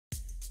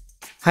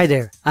Hi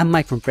there, I'm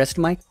Mike from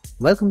Preston Mike.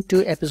 Welcome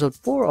to episode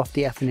 4 of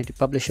the Affinity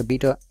Publisher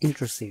Beta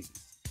intro series.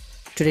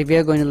 Today we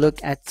are going to look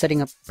at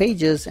setting up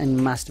pages and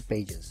master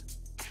pages.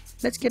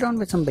 Let's get on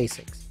with some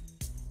basics.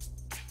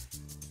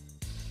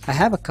 I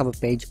have a cover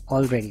page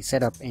already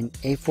set up in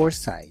A4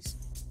 size.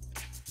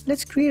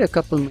 Let's create a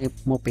couple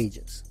more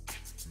pages.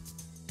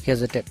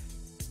 Here's a tip.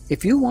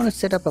 If you want to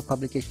set up a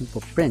publication for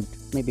print,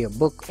 maybe a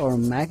book or a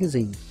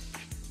magazine,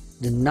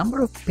 the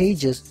number of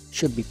pages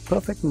should be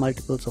perfect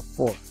multiples of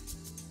 4.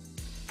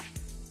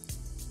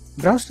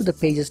 Browse to the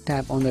Pages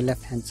tab on the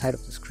left hand side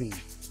of the screen.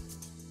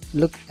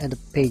 Look at the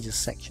Pages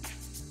section.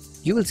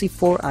 You will see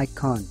 4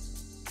 icons: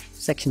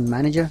 Section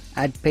Manager,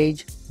 Add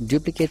Page,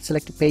 Duplicate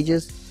Selected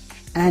Pages,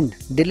 and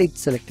Delete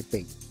Selected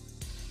Page.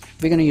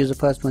 We're going to use the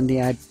first one, the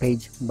Add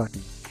Page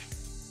button.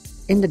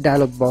 In the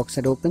dialog box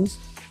that opens,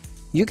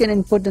 you can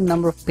input the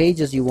number of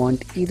pages you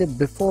want either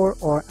before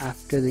or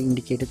after the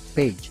indicated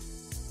page.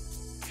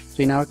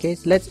 So in our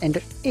case, let's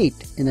enter 8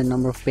 in the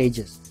number of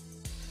pages.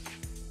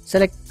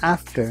 Select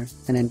After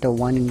and enter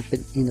 1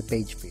 in the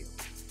page field.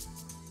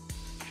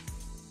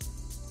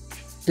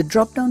 The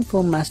drop down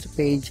for master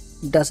page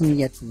doesn't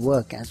yet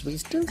work as we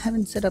still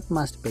haven't set up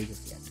master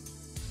pages yet.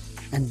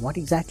 And what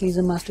exactly is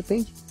a master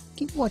page?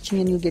 Keep watching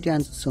and you'll get your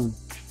answer soon.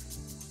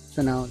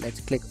 So now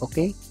let's click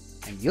OK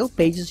and your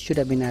pages should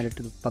have been added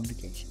to the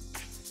publication.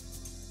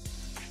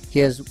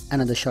 Here's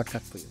another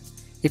shortcut for you.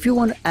 If you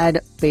want to add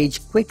a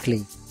page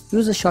quickly,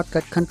 use the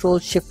shortcut Ctrl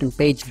Shift and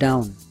Page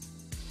Down.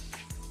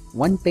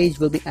 One page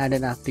will be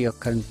added after your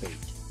current page.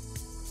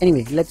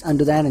 Anyway, let's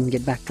undo that and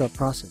get back to our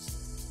process.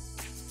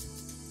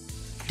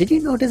 Did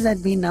you notice that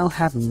we now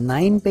have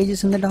 9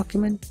 pages in the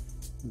document?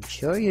 I'm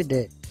sure you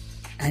did.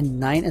 And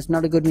 9 is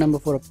not a good number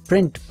for a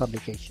print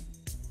publication.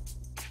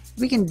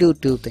 We can do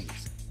 2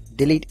 things.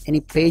 Delete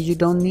any page you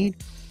don't need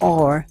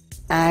or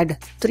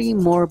add 3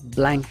 more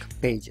blank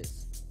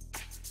pages.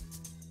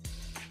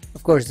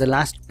 Of course, the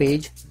last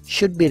page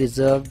should be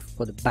reserved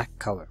for the back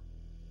cover.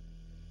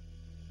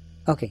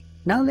 Okay.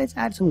 Now let's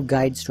add some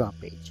guides to our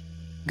page.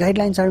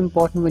 Guidelines are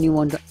important when you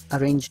want to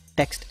arrange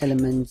text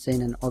elements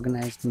in an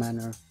organized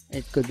manner.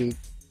 It could be,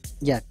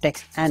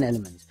 text and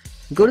elements.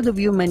 Go to the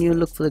View menu,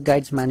 look for the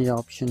Guides Manager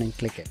option and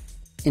click it.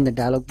 In the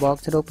dialog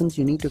box that opens,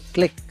 you need to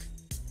click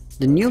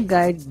the New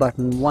Guide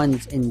button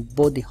once in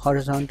both the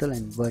horizontal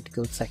and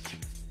vertical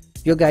sections.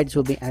 Your guides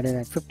will be added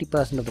at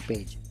 50% of the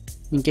page.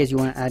 In case you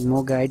want to add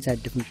more guides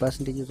at different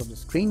percentages of the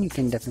screen, you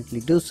can definitely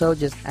do so.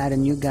 Just add a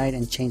new guide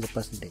and change the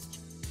percentage.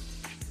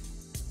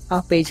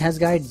 Our page has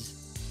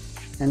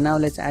guides, and now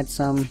let's add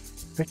some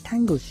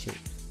rectangle shapes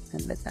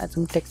and let's add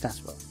some text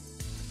as well.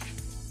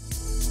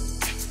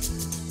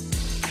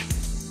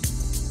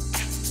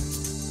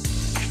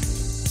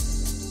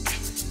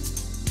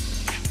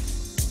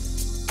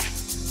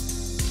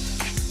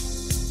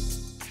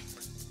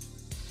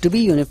 To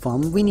be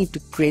uniform, we need to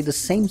create the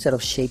same set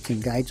of shapes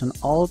and guides on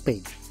all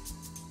pages.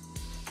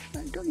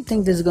 Don't you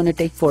think this is going to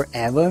take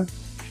forever?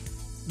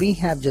 We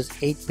have just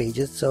 8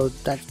 pages, so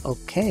that's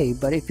okay,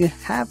 but if you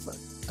have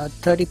a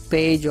 30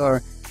 page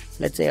or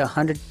let's say a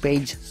 100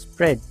 page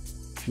spread,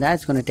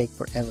 that's going to take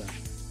forever.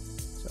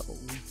 So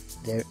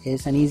there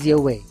is an easier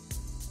way: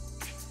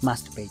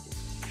 master pages.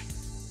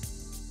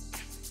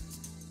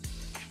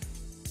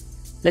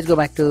 Let's go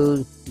back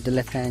to the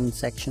left hand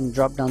section,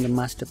 drop down the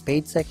master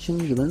page section.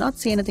 You will not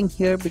see anything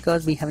here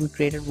because we haven't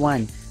created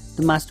one.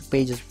 The master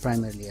page is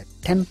primarily a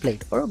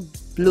template or a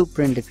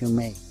blueprint, if you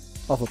may,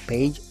 of a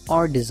page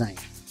or design.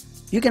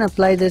 You can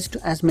apply this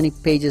to as many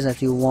pages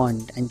as you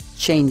want, and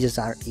changes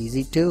are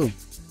easy too.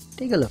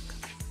 Take a look.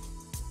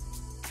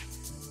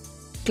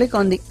 Click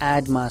on the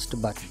Add Master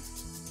button.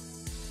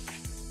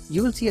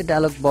 You will see a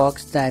dialog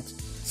box that's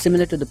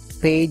similar to the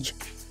page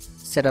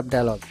setup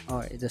dialog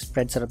or the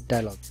spread setup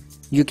dialog.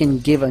 You can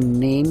give a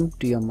name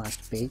to your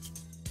master page,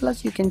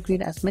 plus you can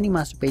create as many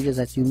master pages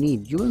as you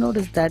need. You will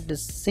notice that the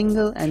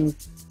single and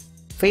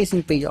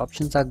facing page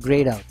options are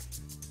grayed out.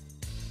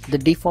 The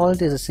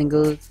default is a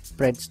single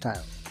spread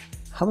style.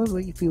 However,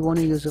 if you want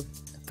to use a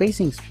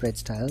facing spread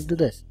style, do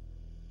this.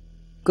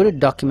 Go to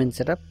Document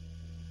Setup,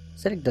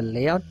 select the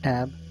Layout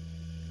tab,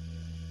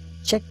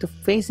 check the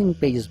Facing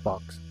Pages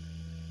box,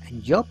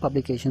 and your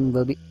publication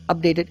will be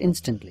updated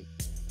instantly.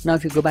 Now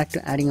if you go back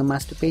to adding a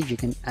master page, you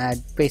can add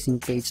Facing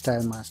Page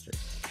Style Master.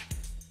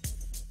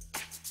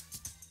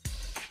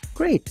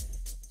 Great!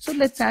 So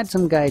let's add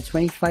some guides: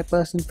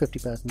 25%,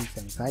 50%,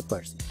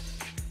 75%.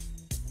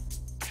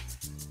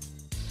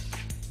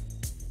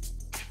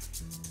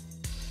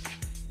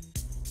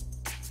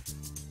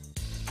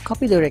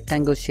 Copy the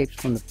rectangle shapes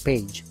from the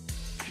page,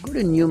 go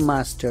to New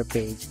Master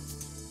Page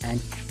and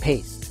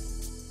paste.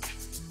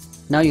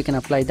 Now you can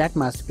apply that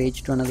master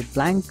page to another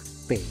blank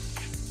page.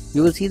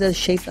 You will see the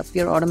shapes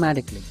appear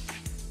automatically.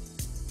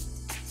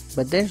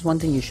 But there's one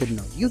thing you should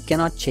know: you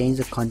cannot change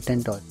the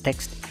content or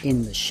text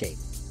in the shape.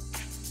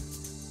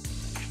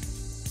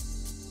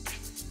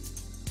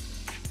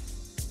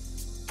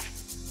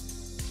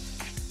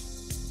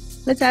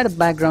 Let's add a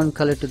background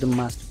color to the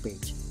master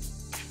page.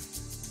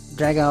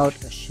 Drag out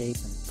a shape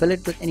and fill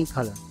it with any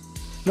color.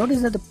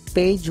 Notice that the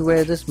page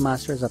where this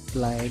master is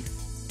applied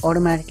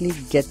automatically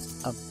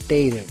gets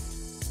updated.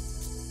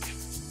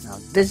 Now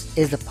this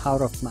is the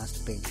power of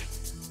master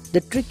pages. The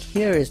trick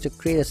here is to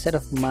create a set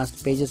of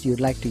master pages you'd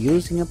like to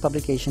use in your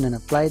publication and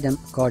apply them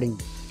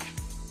accordingly.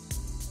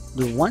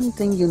 The one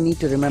thing you need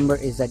to remember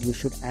is that you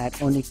should add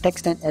only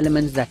text and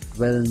elements that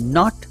will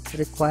not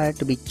require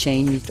to be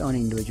changed on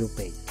an individual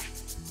page.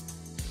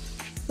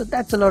 So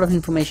that's a lot of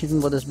information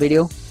for this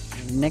video.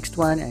 In the next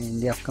one and in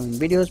the upcoming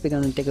videos, we're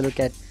going to take a look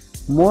at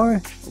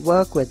more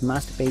work with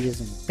master pages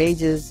and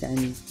pages,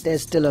 and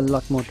there's still a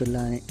lot more to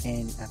learn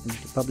in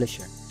Affinity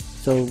Publisher.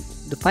 So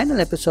the final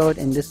episode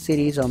in this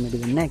series, or maybe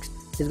the next,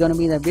 is going to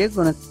be that we're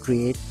going to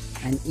create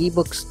an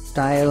ebook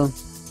style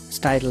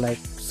like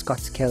Scott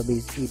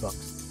Kelby's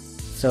ebooks.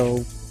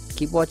 So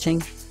keep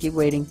watching, keep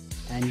waiting,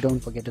 and don't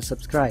forget to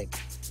subscribe.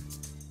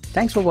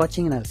 Thanks for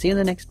watching, and I'll see you in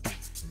the next one.